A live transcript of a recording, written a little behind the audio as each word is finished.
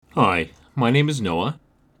Hi, my name is Noah,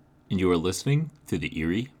 and you are listening to the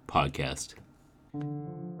Eerie Podcast.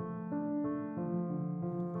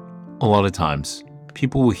 A lot of times,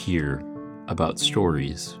 people will hear about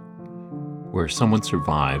stories where someone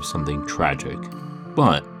survives something tragic,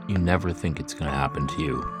 but you never think it's going to happen to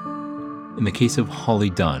you. In the case of Holly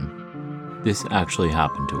Dunn, this actually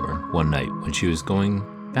happened to her one night when she was going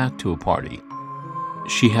back to a party.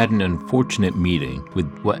 She had an unfortunate meeting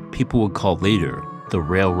with what people would call later the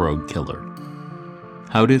Railroad Killer.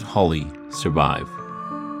 How did Holly survive?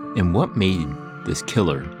 And what made this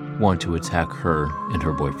killer want to attack her and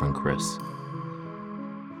her boyfriend Chris?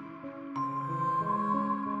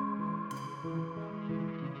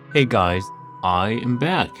 Hey guys, I am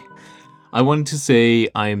back. I wanted to say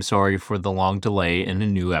I am sorry for the long delay in a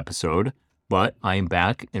new episode, but I am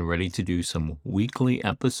back and ready to do some weekly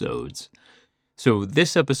episodes. So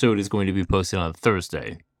this episode is going to be posted on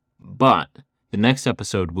Thursday, but the next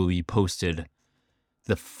episode will be posted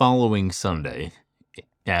the following Sunday,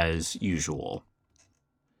 as usual.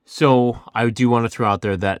 So I do want to throw out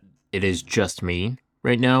there that it is just me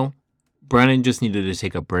right now. Brandon just needed to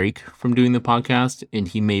take a break from doing the podcast, and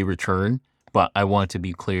he may return, but I want to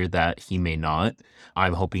be clear that he may not.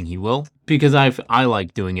 I'm hoping he will, because I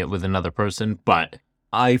like doing it with another person, but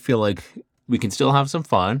I feel like we can still have some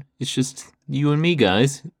fun. It's just you and me,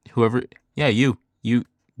 guys. Whoever, yeah, you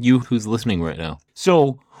who's listening right now.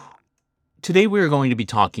 So today we're going to be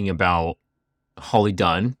talking about Holly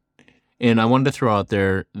Dunn, and I wanted to throw out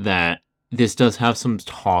there that this does have some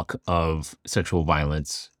talk of sexual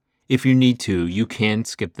violence. If you need to, you can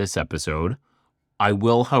skip this episode. I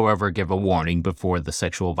will, however, give a warning before the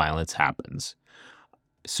sexual violence happens.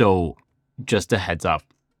 So just a heads up,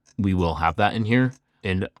 we will have that in here.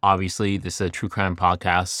 And obviously, this is a true crime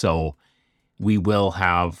podcast, so we will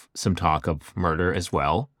have some talk of murder as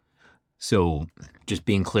well. So just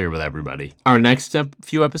being clear with everybody. Our next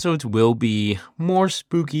few episodes will be more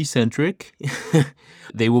spooky centric.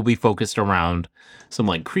 They will be focused around some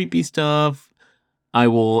like creepy stuff. I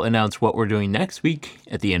will announce what we're doing next week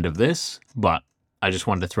at the end of this, but I just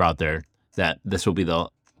wanted to throw out there that this will be the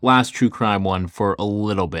last true crime one for a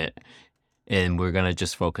little bit, and we're going to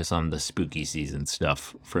just focus on the spooky season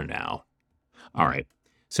stuff for now. All right,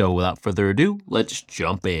 so without further ado, let's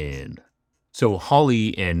jump in. So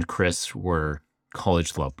Holly and Chris were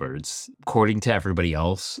college lovebirds, according to everybody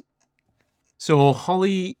else. So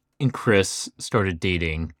Holly and Chris started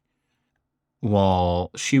dating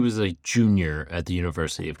while she was a junior at the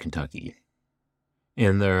University of Kentucky.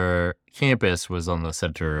 And their campus was on the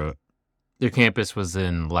center. Their campus was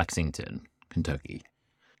in Lexington, Kentucky.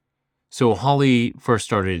 So Holly first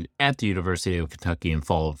started at the University of Kentucky in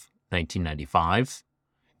fall of 1995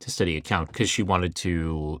 to study accounting because she wanted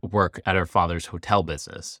to work at her father's hotel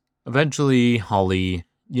business. Eventually, Holly,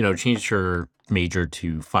 changed her major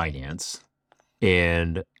to finance.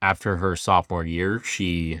 And after her sophomore year,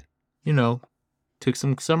 she, took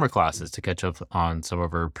some summer classes to catch up on some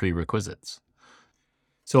of her prerequisites.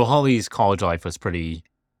 So Holly's college life was pretty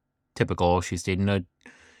typical. She stayed in a,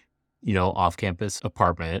 off-campus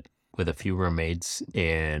apartment with a few roommates,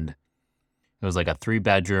 and it was like a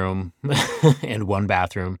 3-bedroom and 1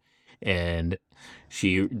 bathroom. And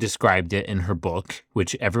she described it in her book,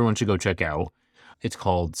 which everyone should go check out. It's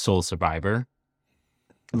called Soul Survivor.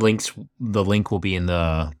 The link will be in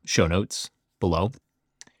the show notes below.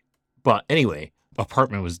 But anyway,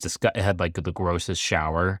 apartment was it had like the grossest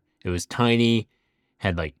shower. It was tiny,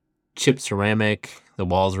 had like chipped ceramic. The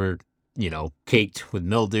walls were, caked with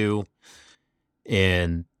mildew.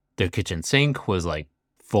 And their kitchen sink was like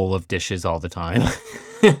full of dishes all the time.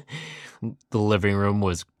 The living room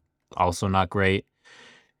was also not great.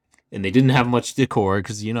 And they didn't have much decor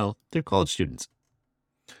because, they're college students.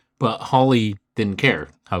 But Holly didn't care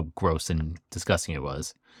how gross and disgusting it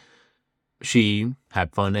was. She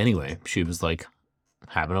had fun anyway. She was like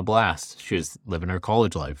having a blast. She was living her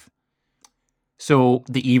college life. So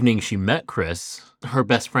the evening she met Chris, her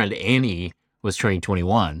best friend Annie was turning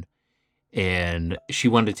 21, and she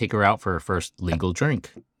wanted to take her out for her first legal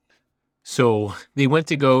drink. So they went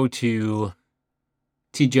to go to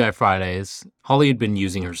TGI Fridays. Holly had been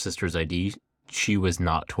using her sister's ID. She was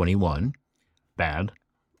not 21. Bad.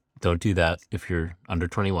 Don't do that if you're under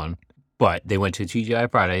 21. But they went to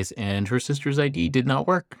TGI Fridays, and her sister's ID did not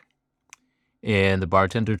work. And the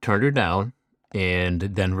bartender turned her down and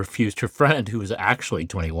then refused her friend, who was actually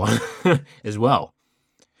 21, as well.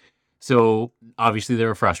 So obviously they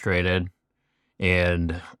were frustrated,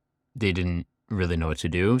 and they didn't really know what to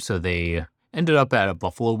do. So they ended up at a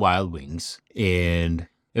Buffalo Wild Wings, and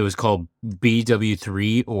it was called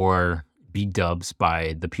BW3 or B-Dubs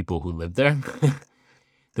by the people who lived there.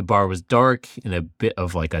 The bar was dark and a bit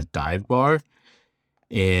of like a dive bar.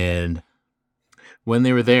 And when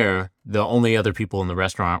they were there, the only other people in the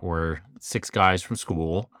restaurant were 6 guys from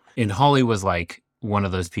school. And Holly was like one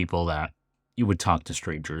of those people that you would talk to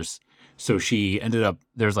strangers. So she ended up,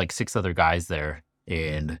 there's like 6 other guys there,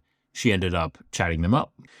 and she ended up chatting them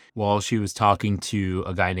up. While she was talking to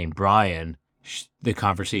a guy named Brian, the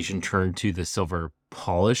conversation turned to the silver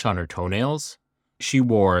polish on her toenails. She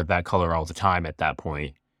wore that color all the time at that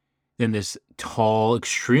point. Then this tall,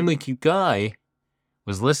 extremely cute guy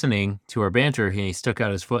was listening to our banter, and he stuck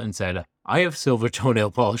out his foot and said, "I have silver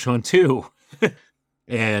toenail polish on too."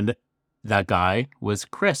 And that guy was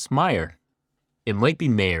Chris Meyer. It might be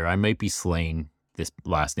Mayer. I might be slaying this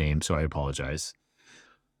last name, so I apologize.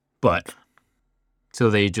 But so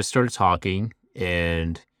they just started talking,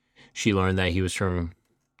 and she learned that he was from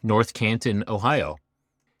North Canton, Ohio.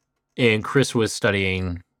 And Chris was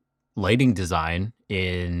studying lighting design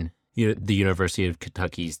in the University of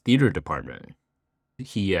Kentucky's theater department.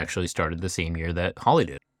 He actually started the same year that Holly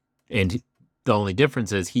did. And the only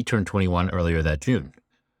difference is he turned 21 earlier that June.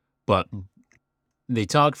 But they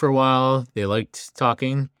talked for a while. They liked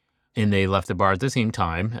talking, and they left the bar at the same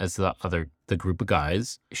time as the group of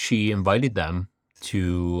guys. She invited them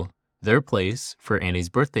to their place for Annie's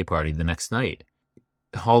birthday party the next night.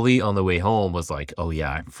 Holly on the way home was like, "Oh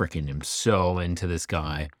yeah, I freaking am so into this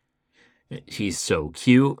guy. He's so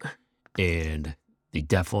cute." And they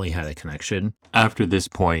definitely had a connection. After this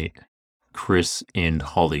point, Chris and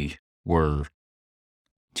Holly were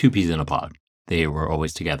 2 peas in a pod. They were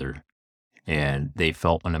always together, and they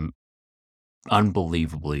felt an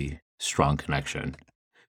unbelievably strong connection.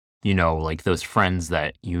 Like those friends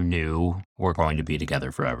that you knew were going to be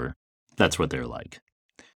together forever. That's what they're like.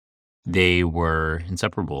 They were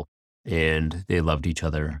inseparable, and they loved each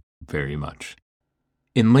other very much.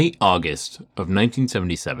 In late August of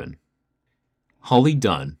 1977, Holly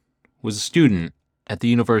Dunn was a student at the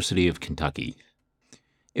University of Kentucky.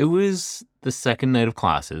 It was the second night of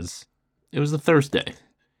classes. It was a Thursday,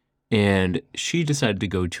 and she decided to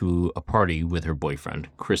go to a party with her boyfriend,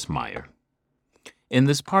 Chris Meyer. And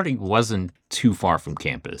this party wasn't too far from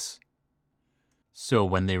campus. So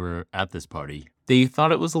when they were at this party, they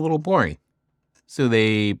thought it was a little boring. So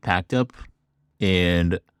they packed up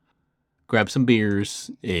and grabbed some beers,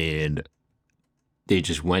 and they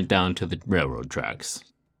just went down to the railroad tracks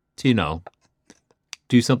to,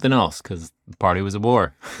 do something else, because the party was a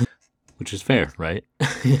bore, which is fair, right?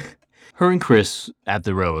 Her and Chris at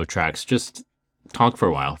the railroad tracks just talked for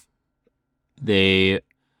a while. They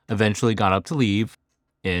eventually got up to leave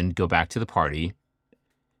and go back to the party.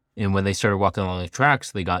 And when they started walking along the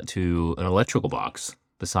tracks, they got to an electrical box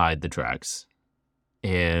beside the tracks.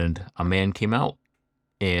 And a man came out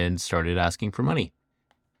and started asking for money.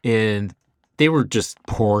 And they were just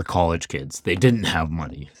poor college kids. They didn't have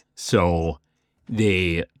money. So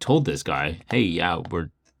they told this guy, "Hey, yeah,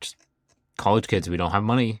 we're just college kids. We don't have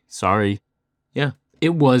money. Sorry." Yeah,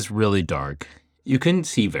 it was really dark. You couldn't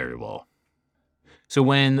see very well. So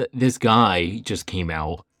when this guy just came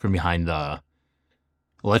out from behind the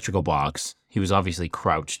electrical box, he was obviously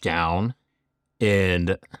crouched down,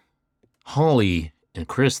 and Holly and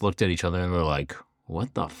Chris looked at each other and were like,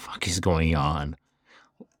 "What the fuck is going on?"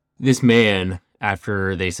 This man,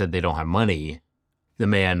 after they said they don't have money, the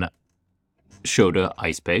man showed an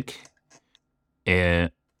ice pick,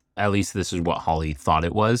 and at least this is what Holly thought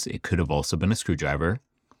it was. It could have also been a screwdriver.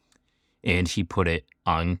 And he put it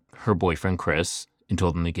on her boyfriend, Chris, and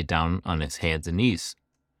told him to get down on his hands and knees.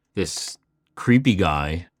 This creepy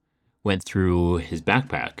guy went through his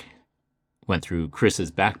backpack, went through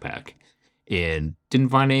Chris's backpack, and didn't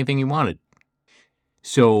find anything he wanted.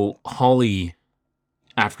 So Holly,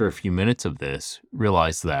 after a few minutes of this,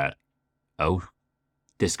 realized that, oh,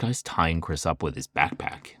 this guy's tying Chris up with his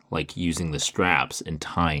backpack, like using the straps and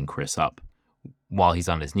tying Chris up while he's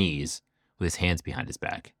on his knees with his hands behind his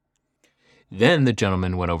back. Then the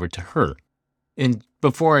gentleman went over to her. And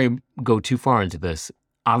before I go too far into this,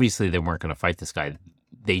 obviously they weren't going to fight this guy.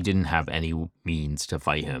 They didn't have any means to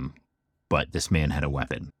fight him, but this man had a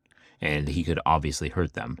weapon, and he could obviously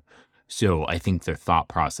hurt them. So I think their thought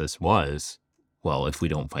process was, well, if we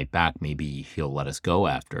don't fight back, maybe he'll let us go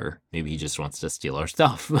after. Maybe he just wants to steal our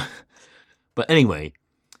stuff. But anyway,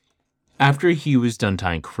 after he was done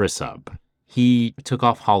tying Chris up, he took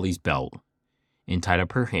off Holly's belt and tied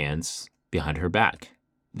up her hands behind her back.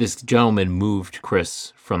 This gentleman moved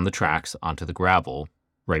Chris from the tracks onto the gravel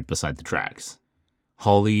right beside the tracks.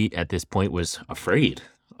 Holly, at this point, was afraid,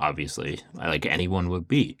 obviously, like anyone would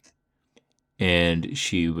be. And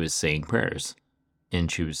she was saying prayers. And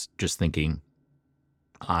she was just thinking,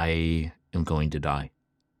 I am going to die.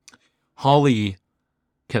 Holly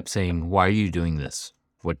kept saying, "Why are you doing this?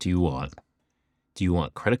 What do you want? Do you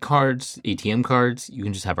want credit cards, ATM cards? You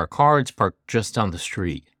can just have our cards parked just down the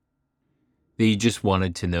street." They just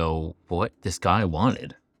wanted to know what this guy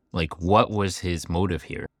wanted. Like, what was his motive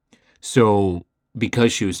here? So,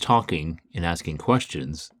 because she was talking and asking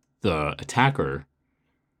questions, the attacker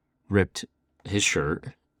ripped his shirt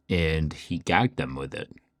and he gagged them with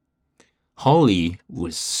it. Holly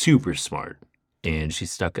was super smart and she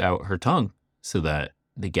stuck out her tongue so that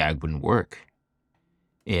the gag wouldn't work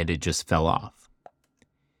and it just fell off.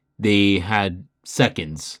 They had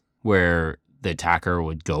seconds where the attacker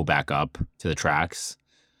would go back up to the tracks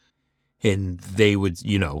and they would,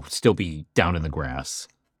 still be down in the grass.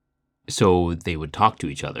 So they would talk to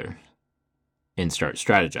each other and start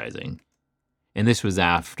strategizing. And this was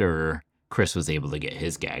after Chris was able to get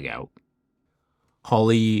his gag out.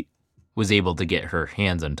 Holly was able to get her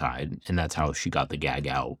hands untied, and that's how she got the gag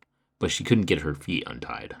out, but she couldn't get her feet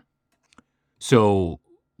untied. So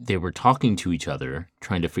they were talking to each other,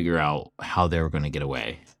 trying to figure out how they were going to get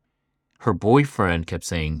away. Her boyfriend kept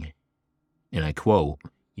saying, and I quote,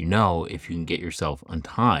 if you can get yourself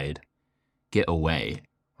untied, get away,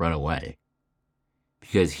 run away.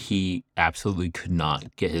 Because he absolutely could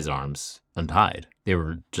not get his arms untied. They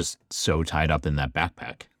were just so tied up in that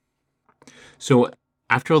backpack. So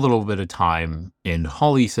after a little bit of time, and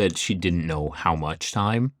Holly said she didn't know how much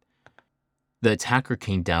time, the attacker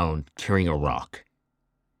came down carrying a rock.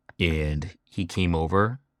 And he came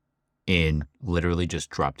over and literally just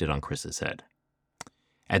dropped it on Chris's head.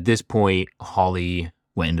 At this point, Holly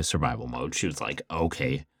went into survival mode. She was like,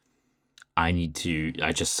 okay, I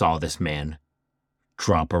just saw this man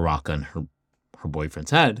drop a rock on her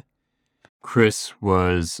boyfriend's head. Chris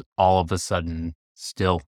was all of a sudden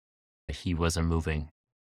still. He wasn't moving.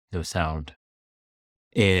 No sound.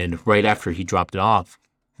 And right after he dropped it off,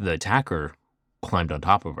 the attacker climbed on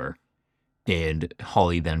top of her. And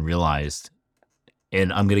Holly then realized,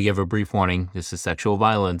 and I'm going to give a brief warning, this is sexual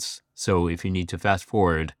violence, so if you need to fast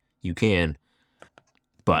forward, you can.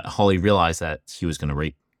 But Holly realized that he was going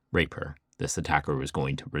to rape her. This attacker was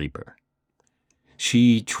going to rape her.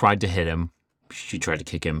 She tried to hit him, she tried to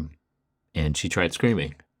kick him, and she tried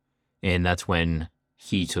screaming. And that's when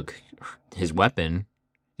he took his weapon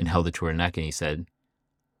and held it to her neck and he said,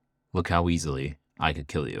 "Look how easily I could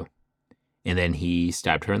kill you." And then he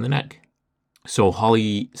stabbed her in the neck. So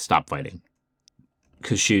Holly stopped fighting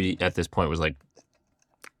because she, at this point, was like,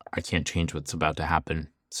 I can't change what's about to happen.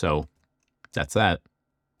 So that's that.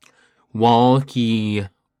 While he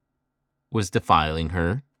was defiling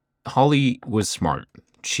her, Holly was smart.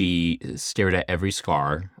 She stared at every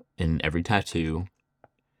scar and every tattoo,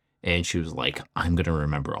 and she was like, I'm going to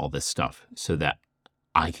remember all this stuff so that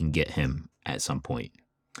I can get him at some point.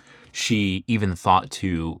 She even thought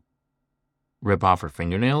to rip off her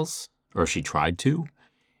fingernails, or she tried to,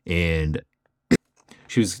 and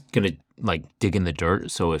she was going to dig in the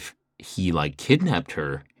dirt, so if he kidnapped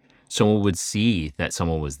her, someone would see that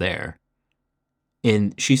someone was there.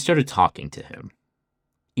 And she started talking to him.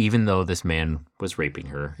 Even though this man was raping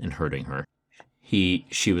her and hurting her,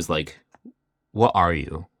 she was like, what are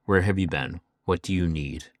you? Where have you been? What do you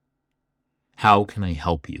need? How can I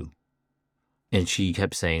help you? And she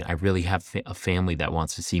kept saying, I really have a family that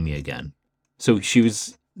wants to see me again. So she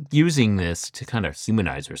was using this to kind of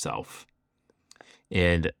humanize herself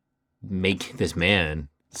and make this man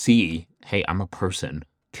see, hey, I'm a person.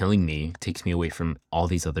 Killing me takes me away from all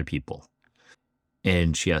these other people.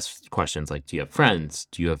 And she asked questions like, do you have friends?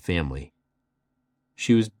 Do you have family?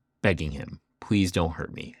 She was begging him, please don't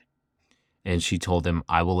hurt me. And she told him,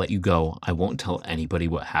 I will let you go. I won't tell anybody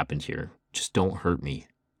what happened here. Just don't hurt me.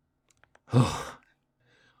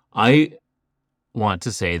 I want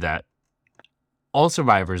to say that all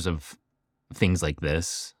survivors of things like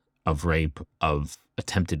this, of rape, of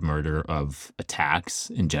attempted murder, of attacks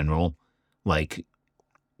in general,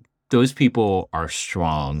 those people are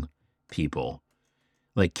strong people.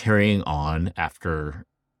 Carrying on after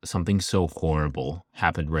something so horrible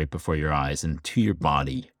happened right before your eyes and to your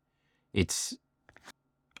body. It's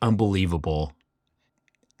unbelievable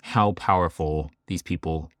how powerful these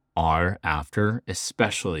people are after,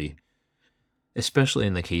 especially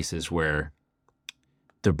in the cases where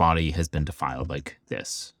their body has been defiled like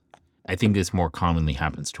this. I think this more commonly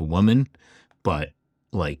happens to women, but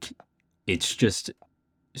it's just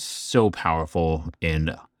so powerful,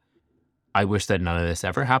 and I wish that none of this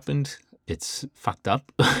ever happened. It's fucked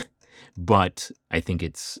up, but I think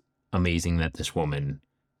it's amazing that this woman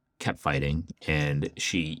kept fighting and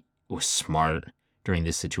she was smart during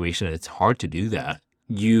this situation. It's hard to do that.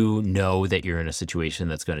 You know that you're in a situation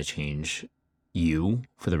that's going to change you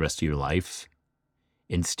for the rest of your life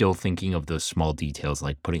and still thinking of those small details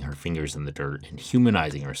like putting her fingers in the dirt and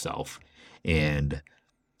humanizing herself and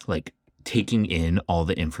like taking in all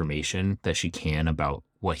the information that she can about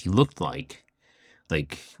what he looked like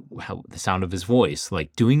how the sound of his voice,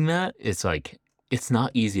 like doing that, it's like it's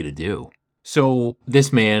not easy to do. So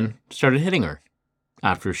this man started hitting her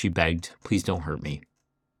after she begged, "Please don't hurt me."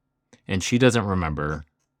 And she doesn't remember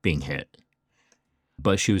being hit,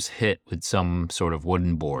 but she was hit with some sort of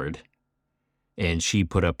wooden board and she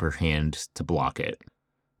put up her hand to block it.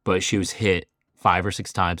 But she was hit 5 or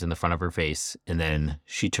 6 times in the front of her face, and then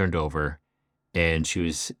she turned over and she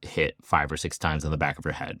was hit 5 or 6 times on the back of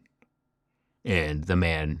her head. And the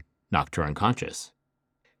man knocked her unconscious.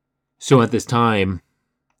 So at this time,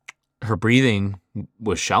 her breathing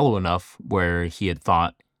was shallow enough where he had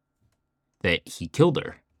thought that he killed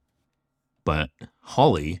her. But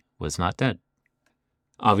Holly was not dead.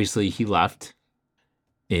 Obviously, he left,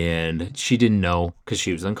 and she didn't know, because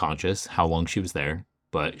she was unconscious, how long she was there,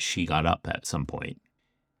 but she got up at some point,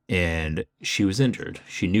 and she was injured.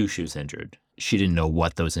 She knew she was injured. She didn't know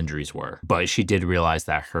what those injuries were, but she did realize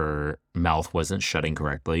that her mouth wasn't shutting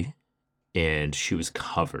correctly, and she was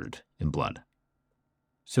covered in blood.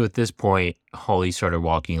 So at this point, Holly started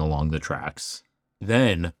walking along the tracks.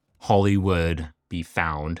 Then Holly would be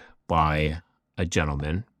found by a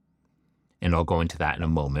gentleman, and I'll go into that in a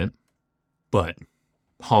moment. But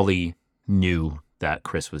Holly knew that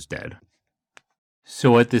Chris was dead.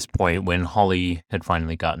 So at this point, when Holly had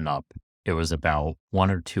finally gotten up, it was about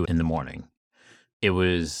 1 or 2 in the morning. It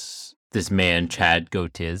was this man, Chad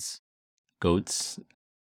Goetz.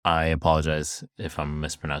 I apologize if I'm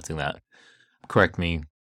mispronouncing that. Correct me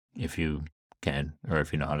if you can, or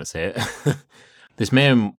if you know how to say it. This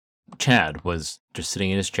man, Chad, was just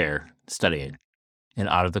sitting in his chair studying, and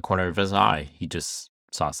out of the corner of his eye, he just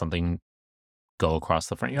saw something go across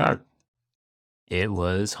the front yard. It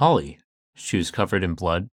was Holly. She was covered in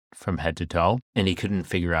blood from head to toe, and he couldn't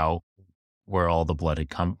figure out where all the blood had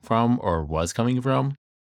come from or was coming from.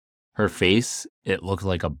 Her face, it looked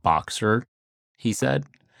like a boxer, he said,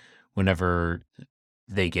 whenever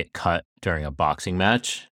they get cut during a boxing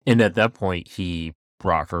match. And at that point, he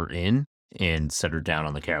brought her in and set her down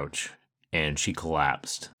on the couch, and she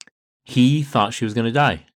collapsed. He thought she was going to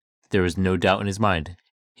die. There was no doubt in his mind.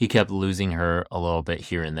 He kept losing her a little bit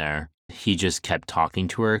here and there. He just kept talking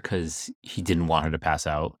to her because he didn't want her to pass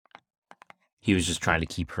out. He was just trying to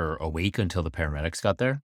keep her awake until the paramedics got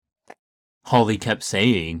there. Holly kept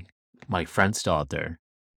saying, "My friend's still out there,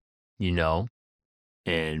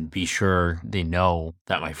 and be sure they know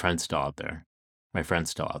that my friend's still out there. My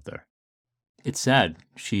friend's still out there." It's sad.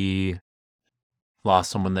 She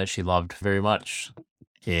lost someone that she loved very much,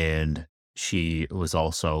 and she was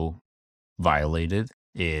also violated,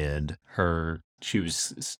 and she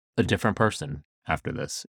was a different person after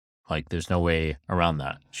this. Like, there's no way around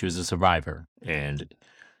that. She was a survivor, and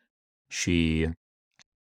she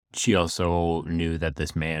also knew that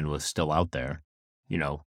this man was still out there,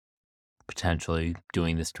 potentially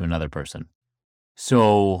doing this to another person.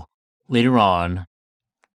 So later on,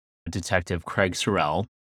 Detective Craig Sorrell,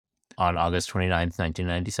 on August 29th,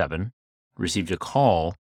 1997, received a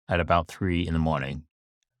call at about 3 in the morning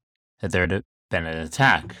that there had been an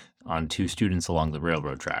attack on 2 students along the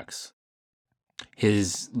railroad tracks.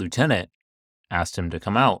 His lieutenant asked him to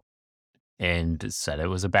come out and said it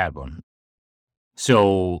was a bad one.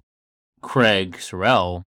 So Craig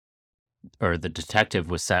Sorrell, or the detective,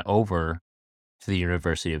 was sent over to the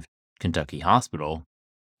University of Kentucky Hospital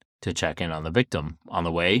to check in on the victim. On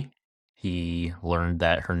the way, he learned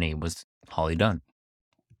that her name was Holly Dunn.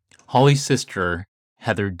 Holly's sister,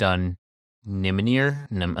 Heather Dunn Niminier.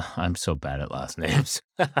 I'm so bad at last names.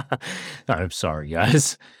 I'm sorry,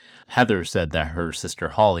 guys. Heather said that her sister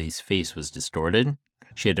Holly's face was distorted.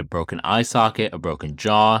 She had a broken eye socket, a broken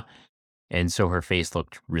jaw, and so her face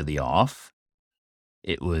looked really off.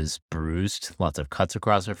 It was bruised, lots of cuts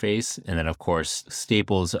across her face, and then, of course,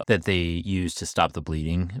 staples that they used to stop the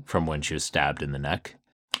bleeding from when she was stabbed in the neck.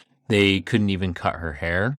 They couldn't even cut her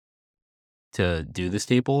hair to do the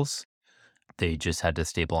staples. They just had to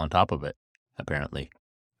staple on top of it, apparently.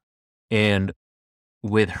 And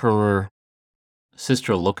with her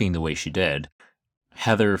sister looking the way she did,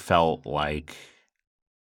 Heather felt like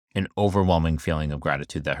an overwhelming feeling of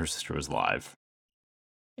gratitude that her sister was alive.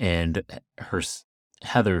 And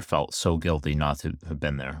Heather felt so guilty not to have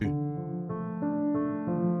been there.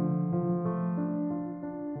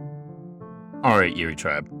 All right, Erie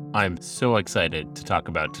Tribe, I'm so excited to talk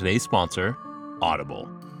about today's sponsor, Audible.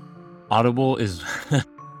 Audible is,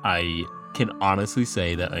 I can honestly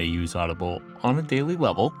say that I use Audible on a daily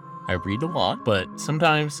level. I read a lot, but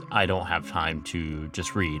sometimes I don't have time to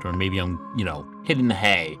just read, or maybe I'm, hitting the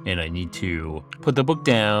hay and I need to put the book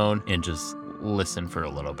down and just listen for a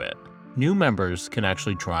little bit. New members can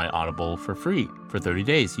actually try Audible for free for 30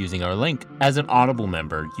 days using our link. As an Audible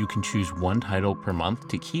member, you can choose one title per month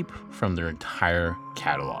to keep from their entire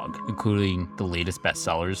catalog, including the latest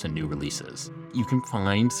bestsellers and new releases. You can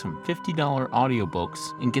find some $50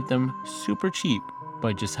 audiobooks and get them super cheap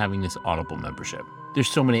by just having this Audible membership. There's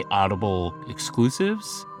so many Audible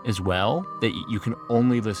exclusives as well that you can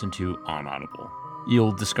only listen to on Audible.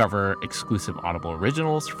 You'll discover exclusive Audible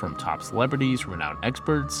originals from top celebrities, renowned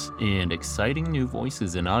experts, and exciting new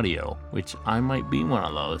voices in audio, which I might be one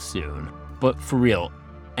of those soon. But for real,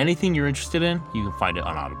 anything you're interested in, you can find it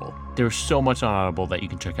on Audible. There's so much on Audible that you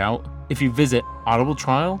can check out. If you visit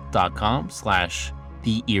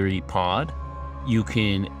audibletrial.com/theeeriepod, you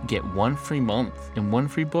can get 1 free month and 1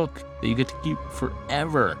 free book that you get to keep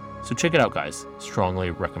forever. So check it out, guys.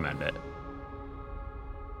 Strongly recommend it.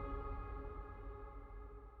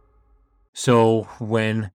 So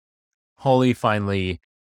when Holly finally,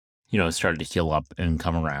 started to heal up and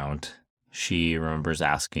come around, she remembers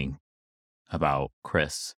asking about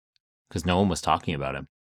Chris because no one was talking about him.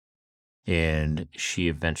 And she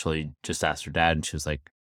eventually just asked her dad, and she was like,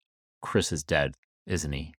 Chris is dead,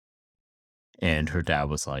 isn't he? And her dad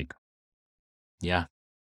was like, yeah,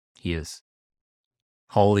 he is.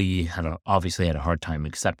 Holly obviously had a hard time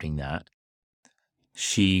accepting that.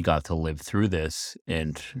 She got to live through this,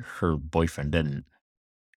 and her boyfriend didn't.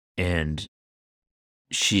 And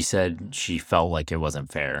she said she felt like it wasn't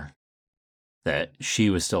fair that she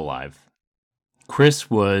was still alive. Chris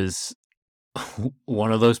was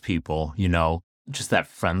one of those people, just that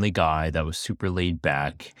friendly guy that was super laid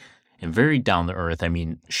back and very down to earth. I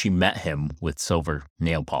mean, she met him with silver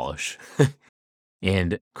nail polish.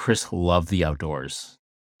 And Chris loved the outdoors.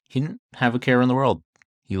 He didn't have a care in the world.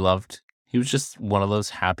 He was just one of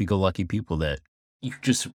those happy-go-lucky people that you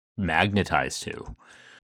just magnetize to.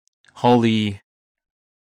 Holly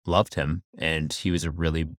loved him, and he was a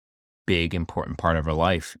really big, important part of her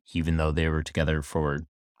life, even though they were together for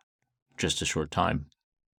just a short time.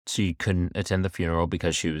 She couldn't attend the funeral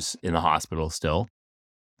because she was in the hospital still.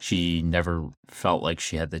 She never felt like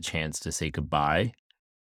she had the chance to say goodbye,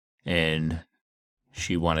 and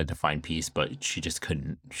she wanted to find peace, but she just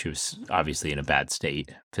couldn't. She was obviously in a bad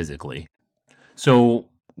state physically. So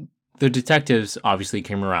the detectives obviously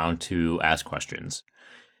came around to ask questions.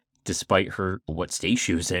 Despite what state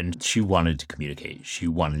she was in, she wanted to communicate. She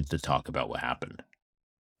wanted to talk about what happened.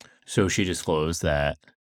 So she disclosed that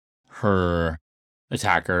her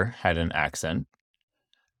attacker had an accent,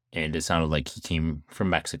 and it sounded like he came from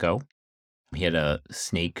Mexico. He had a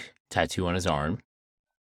snake tattoo on his arm,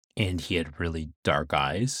 and he had really dark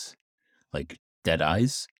eyes, like dead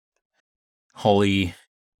eyes. Holly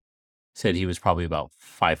said he was probably about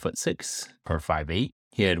 5'6" or 5'8".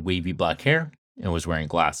 He had wavy black hair and was wearing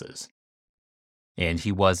glasses. And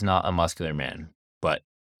he was not a muscular man, but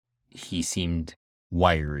he seemed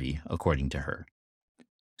wiry, according to her.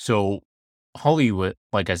 So Holly,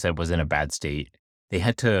 like I said, was in a bad state. They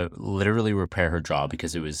had to literally repair her jaw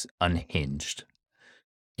because it was unhinged.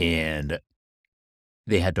 And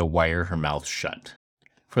they had to wire her mouth shut.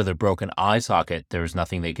 For the broken eye socket, there was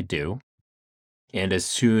nothing they could do. And as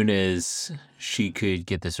soon as she could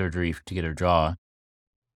get the surgery to get her jaw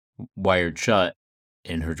wired shut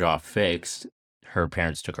and her jaw fixed, her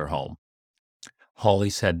parents took her home. Holly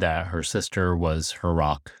said that her sister was her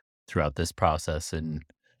rock throughout this process and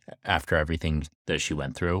after everything that she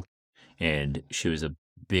went through. And she was a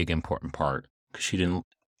big, important part because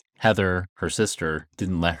Heather, her sister,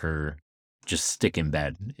 didn't let her just stick in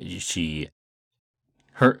bed.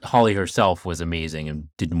 Holly herself was amazing and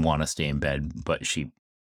didn't want to stay in bed, but she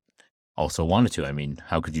also wanted to. I mean,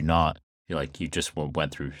 how could you not? You just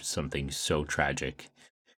went through something so tragic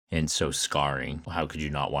and so scarring. How could you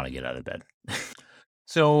not want to get out of bed?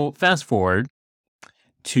 So fast forward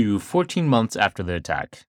to 14 months after the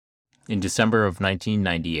attack, in December of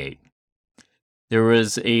 1998, there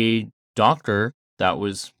was a doctor that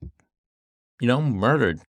was,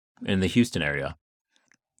 murdered in the Houston area.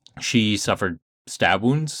 She suffered stab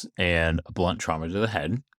wounds and a blunt trauma to the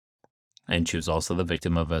head, and she was also the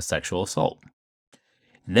victim of a sexual assault.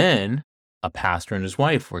 Then a pastor and his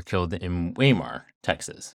wife were killed in Weimar,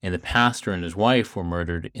 Texas, and the pastor and his wife were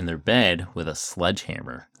murdered in their bed with a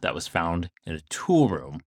sledgehammer that was found in a tool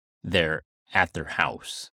room there at their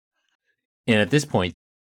house. And at this point,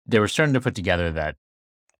 they were starting to put together that,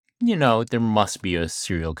 there must be a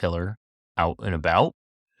serial killer out and about.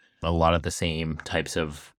 A lot of the same types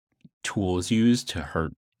of tools used to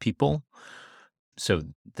hurt people. So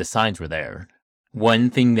the signs were there. One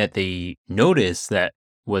thing that they noticed that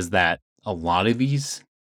was that a lot of these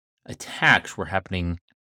attacks were happening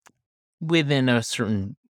within a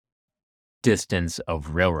certain distance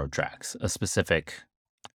of railroad tracks, a specific,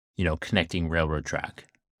 connecting railroad track.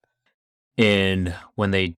 And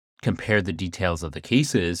when they compared the details of the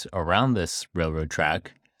cases around this railroad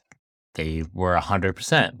track, they were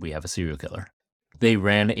 100%. We have a serial killer. They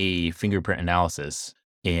ran a fingerprint analysis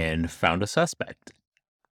and found a suspect.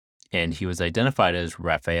 And he was identified as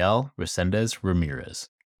Rafael Resendez Ramirez.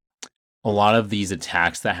 A lot of these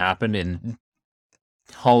attacks that happened in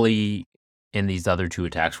Holly and these other two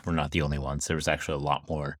attacks were not the only ones. There was actually a lot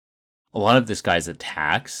more. A lot of this guy's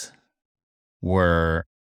attacks were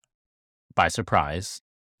by surprise.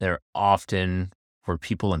 They're often for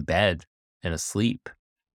people in bed and asleep.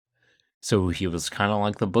 So he was kind of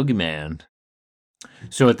like the boogeyman.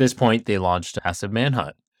 So at this point, they launched a massive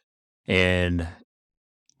manhunt. And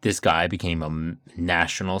this guy became a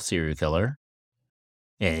national serial killer.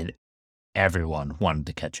 And everyone wanted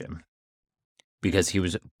to catch him because he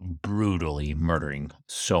was brutally murdering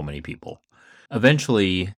so many people.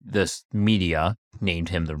 Eventually, this media named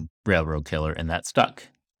him the railroad killer, and that stuck.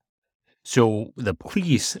 So the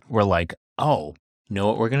police were like, oh, you know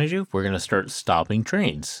what we're going to do? We're going to start stopping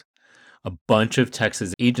trains. A bunch of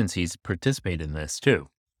Texas agencies participate in this too.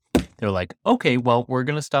 They're like, okay, well, we're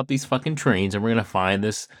going to stop these fucking trains and we're going to find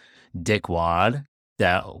this dickwad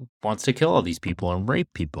that wants to kill all these people and rape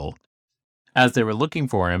people. As they were looking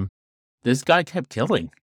for him, this guy kept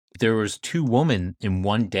killing. There was 2 women in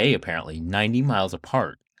one day, apparently, 90 miles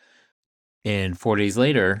apart. And 4 days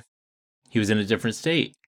later, he was in a different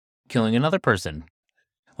state, killing another person.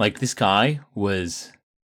 Like, this guy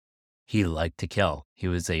he liked to kill. He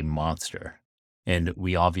was a monster. And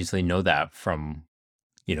we obviously know that from,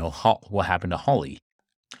 what happened to Holly.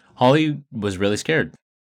 Holly was really scared.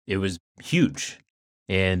 It was huge.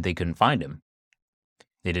 And they couldn't find him.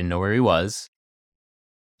 They didn't know where he was.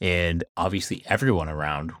 And obviously everyone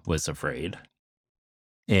around was afraid.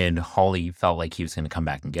 And Holly felt like he was going to come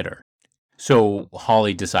back and get her. So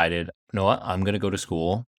Holly decided, you know what, I'm going to go to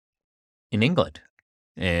school in England.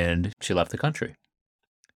 And she left the country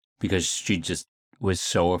because she just was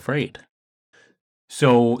so afraid.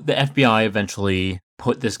 So the FBI eventually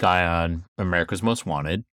put this guy on America's Most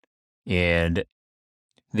Wanted, and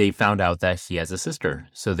they found out that he has a sister.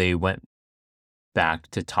 So they went back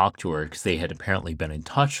to talk to her because they had apparently been in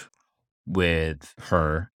touch with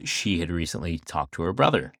her. She had recently talked to her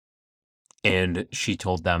brother, and she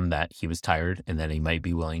told them that he was tired and that he might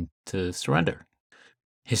be willing to surrender.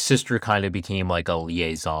 His sister kind of became like a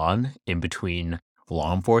liaison in between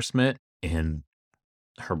law enforcement and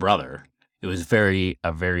her brother. It was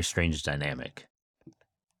a very strange dynamic.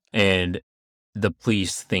 And the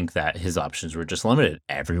police think that his options were just limited.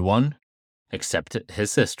 Everyone except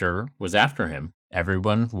his sister was after him.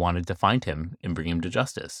 Everyone wanted to find him and bring him to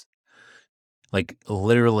justice. Like,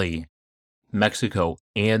 literally, Mexico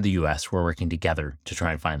and the US were working together to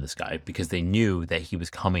try and find this guy because they knew that he was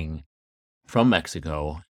coming from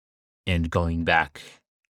Mexico and going back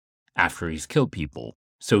after he's killed people.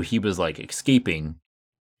 So he was like escaping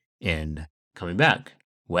and coming back.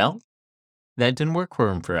 Well, that didn't work for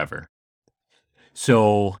him forever.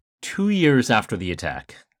 So 2 years after the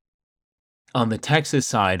attack, on the Texas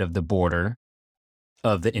side of the border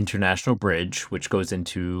of the International Bridge, which goes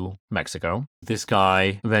into Mexico, this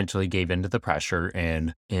guy eventually gave in to the pressure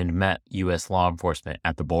and met U.S. law enforcement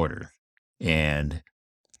at the border and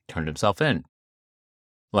turned himself in.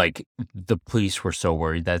 Like, the police were so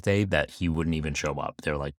worried that day that he wouldn't even show up.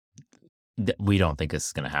 They're like, we don't think this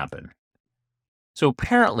is going to happen. So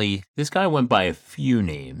apparently, this guy went by a few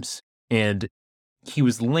names, and he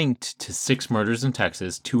was linked to 6 murders in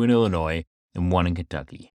Texas, 2 in Illinois, and 1 in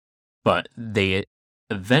Kentucky. But they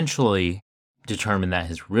eventually determined that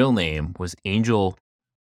his real name was Angel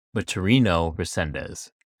Maturino Resendez.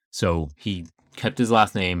 So he kept his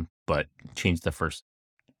last name, but changed the first,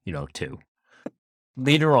 2.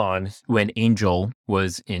 Later on, when Angel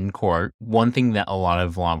was in court, one thing that a lot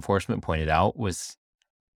of law enforcement pointed out was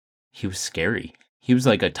he was scary. He was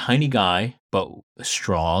like a tiny guy, but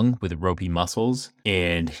strong with ropey muscles.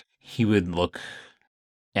 And he would look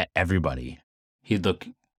at everybody. He'd look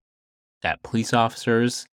at police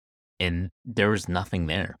officers, and there was nothing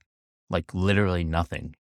there. Like, literally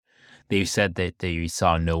nothing. They said that they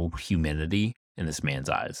saw no humanity in this man's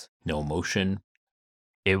eyes, no emotion.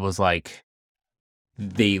 It was like,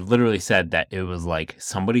 they literally said that it was like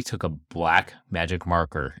somebody took a black magic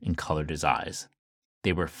marker and colored his eyes.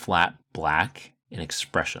 They were flat black and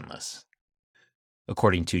expressionless,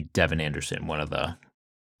 according to Devin Anderson, one of the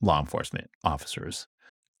law enforcement officers.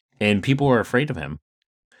 And people were afraid of him.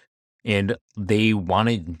 And they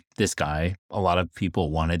wanted this guy, a lot of people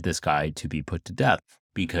wanted this guy to be put to death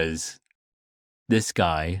because this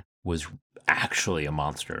guy was actually a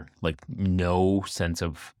monster, like no sense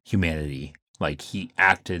of humanity. Like he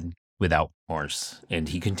acted without remorse, and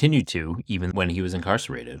he continued to even when he was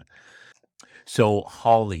incarcerated. So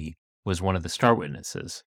Holly was one of the star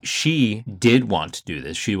witnesses. She did want to do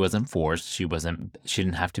this. She wasn't forced. She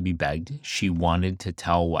didn't have to be begged. She wanted to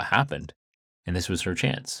tell what happened, and this was her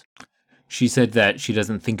chance. She said that she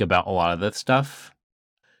doesn't think about a lot of that stuff,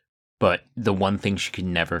 but the one thing she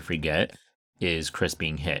can never forget is Chris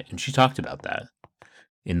being hit. And she talked about that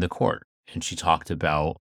in the court. And she talked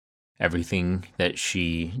about everything that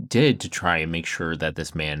she did to try and make sure that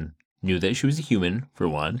this man knew that she was a human, for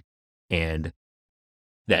one, and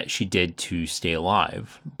that she did to stay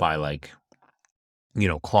alive by, like,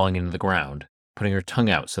 clawing into the ground, putting her tongue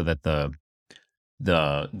out so that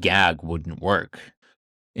the gag wouldn't work.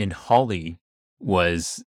 And Holly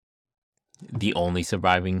was the only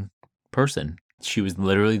surviving person. She was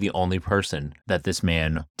literally the only person that this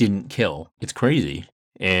man didn't kill. It's crazy.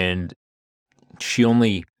 And she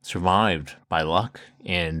only survived by luck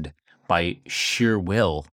and by sheer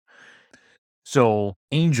will. So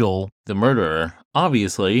Angel, the murderer,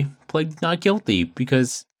 obviously pled not guilty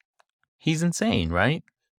because he's insane, right?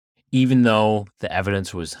 Even though the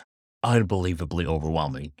evidence was unbelievably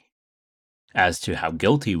overwhelming as to how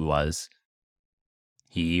guilty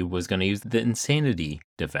he was going to use the insanity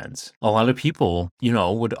defense. A lot of people,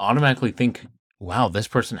 would automatically think, wow, this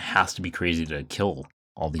person has to be crazy to kill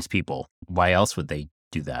all these people. Why else would they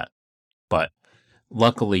do that? But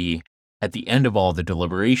luckily, at the end of all the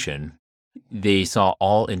deliberation, they saw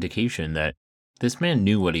all indication that this man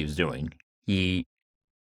knew what he was doing. He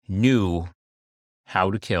knew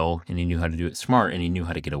how to kill, and he knew how to do it smart, and he knew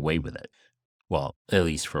how to get away with it. Well, at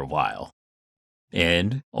least for a while.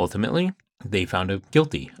 And ultimately, they found him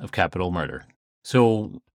guilty of capital murder.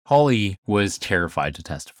 So Holly was terrified to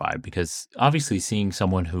testify because obviously seeing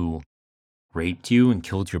someone who raped you and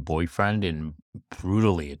killed your boyfriend and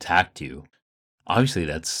brutally attacked you, obviously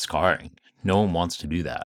that's scarring. No one wants to do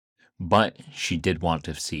that. But she did want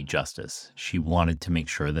to see justice. She wanted to make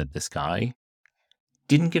sure that this guy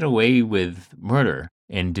didn't get away with murder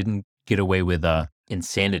and didn't get away with a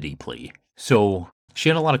insanity plea. So she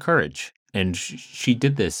had a lot of courage, and she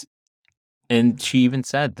did this. And she even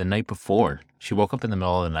said the night before, she woke up in the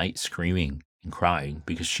middle of the night screaming and crying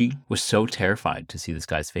because she was so terrified to see this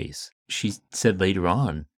guy's face. She said later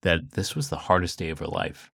on that this was the hardest day of her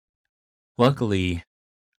life. Luckily,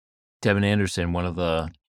 Devin Anderson, one of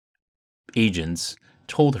the agents,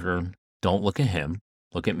 told her, don't look at him,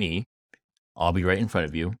 look at me. I'll be right in front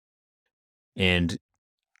of you. And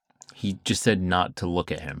he just said not to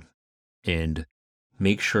look at him and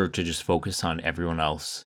make sure to just focus on everyone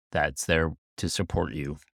else that's there to support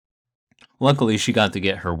you. Luckily, she got to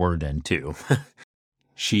get her word in too.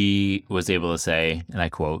 She was able to say, and I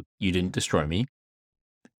quote, "You didn't destroy me."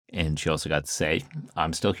 And she also got to say,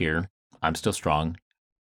 "I'm still here, I'm still strong,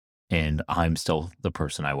 and I'm still the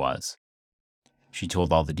person I was." She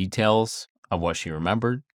told all the details of what she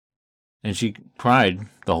remembered, and she cried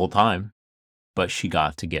the whole time, but she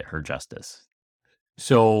got to get her justice.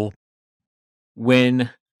 So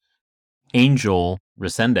when Angel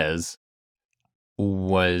Resendez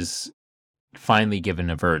was finally given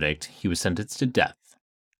a verdict, he was sentenced to death.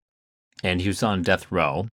 And he was on death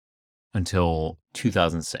row until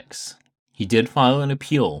 2006. He did file an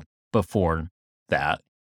appeal before that,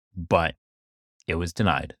 but it was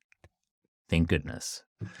denied. Thank goodness.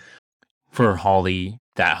 For Holly,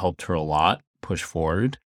 that helped her a lot push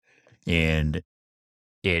forward, and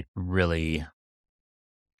it really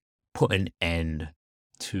put an end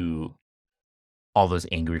to all those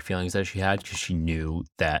angry feelings that she had because she knew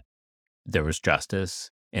that there was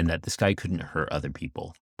justice and that this guy couldn't hurt other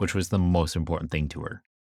people, which was the most important thing to her.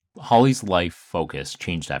 Holly's life focus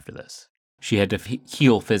changed after this. She had to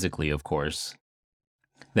heal physically, of course.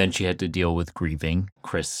 Then she had to deal with grieving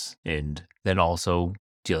Chris, and then also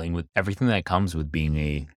dealing with everything that comes with being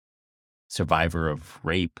a survivor of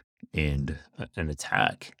rape and an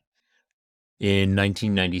attack. In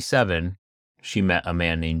 1997, she met a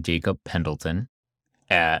man named Jacob Pendleton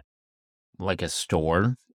at like a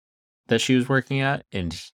store that she was working at,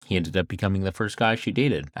 and he ended up becoming the first guy she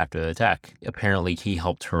dated after the attack. Apparently, he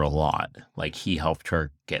helped her a lot. Like, he helped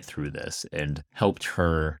her get through this and helped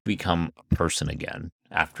her become a person again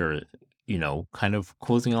after, kind of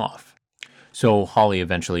closing off. So Holly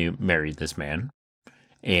eventually married this man,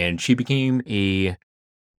 and she became a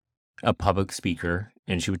public speaker,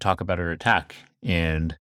 and she would talk about her attack.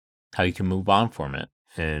 And how you can move on from it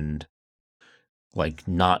and like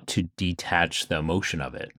not to detach the emotion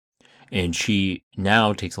of it. And she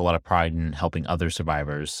now takes a lot of pride in helping other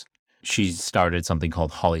survivors. She started something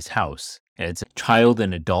called Holly's House, and it's a child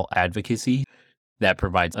and adult advocacy that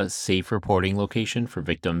provides a safe reporting location for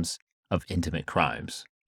victims of intimate crimes.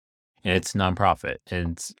 And it's nonprofit,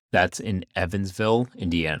 and that's in Evansville,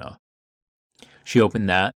 Indiana. She opened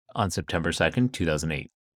that on September 2nd,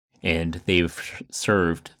 2008, and they've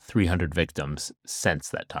served 300 victims since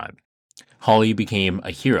that time. Holly became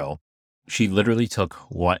a hero. She literally took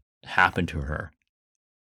what happened to her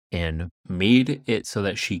and made it so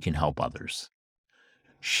that she can help others.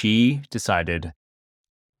 She decided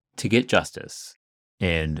to get justice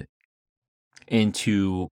and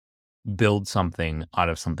to build something out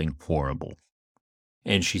of something horrible.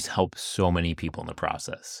 And she's helped so many people in the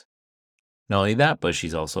process. Not only that, but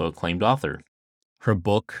she's also a acclaimed author. Her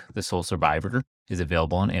book, The Sole Survivor, is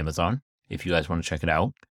available on Amazon if you guys want to check it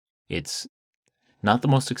out. It's not the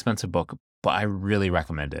most expensive book, but I really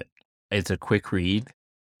recommend it. It's a quick read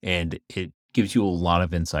and it gives you a lot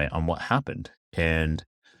of insight on what happened and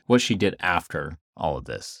what she did after all of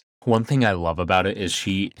this. One thing I love about it is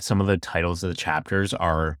some of the titles of the chapters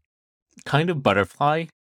are kind of butterfly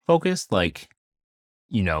focused. Like,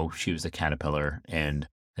 she was a caterpillar and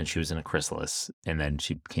then she was in a chrysalis and then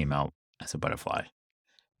she came out as a butterfly.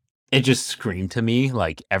 It just screamed to me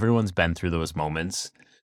like everyone's been through those moments.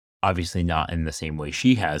 Obviously not in the same way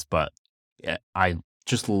she has, but I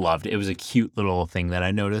just loved it. It was a cute little thing that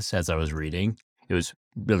I noticed as I was reading. It was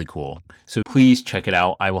really cool. So please check it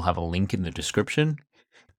out. I will have a link in the description.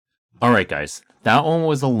 All right, guys. That one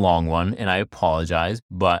was a long one, and I apologize,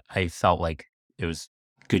 but I felt like it was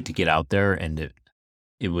good to get out there, and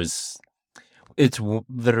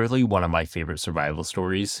literally one of my favorite survival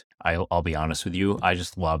stories. I'll be honest with you. I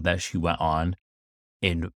just love that she went on,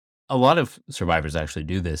 and a lot of survivors actually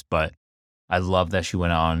do this, but I love that she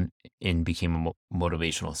went on and became a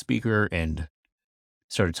motivational speaker and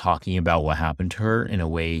started talking about what happened to her in a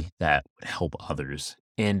way that would help others.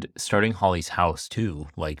 And starting Holly's House too.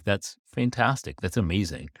 Like, that's fantastic. That's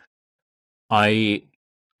amazing. I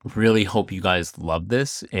really hope you guys love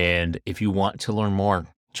this. And if you want to learn more,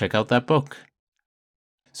 check out that book.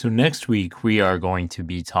 So next week, we are going to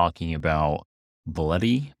be talking about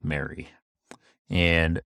Bloody Mary.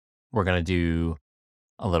 And we're going to do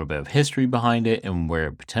a little bit of history behind it and where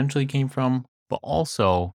it potentially came from. But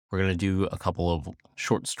also, we're going to do a couple of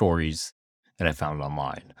short stories that I found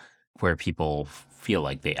online where people feel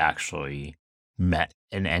like they actually met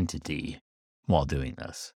an entity while doing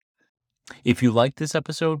this. If you like this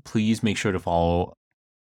episode, please make sure to follow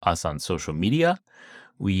us on social media.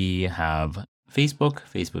 We have Facebook,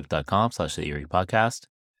 facebook.com/The Eerie Podcast,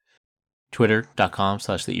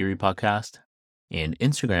 twitter.com/The Eerie Podcast, and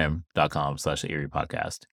instagram.com/The Eerie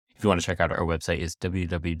Podcast. If you want to check out our website, is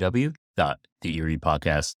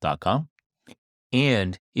www.theeeriepodcast.com.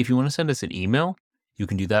 And if you want to send us an email, you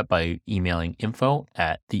can do that by emailing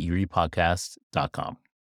info@theeeriepodcast.com.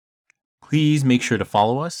 Please make sure to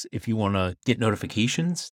follow us if you want to get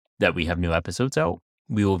notifications that we have new episodes out.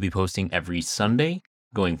 We will be posting every Sunday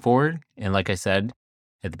going forward. And like I said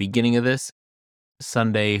at the beginning of this,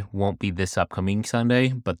 Sunday won't be this upcoming Sunday,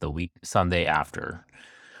 but the week Sunday after.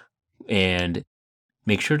 And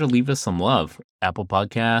make sure to leave us some love. Apple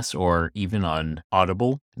Podcasts or even on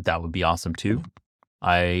Audible. That would be awesome too.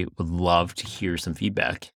 I would love to hear some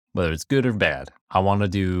feedback, whether it's good or bad. I want to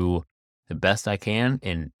do the best I can,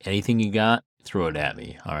 and anything you got, throw it at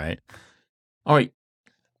me. All right. All right.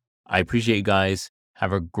 I appreciate you guys.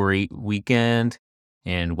 Have a great weekend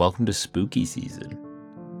and welcome to spooky season.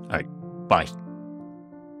 All right. Bye.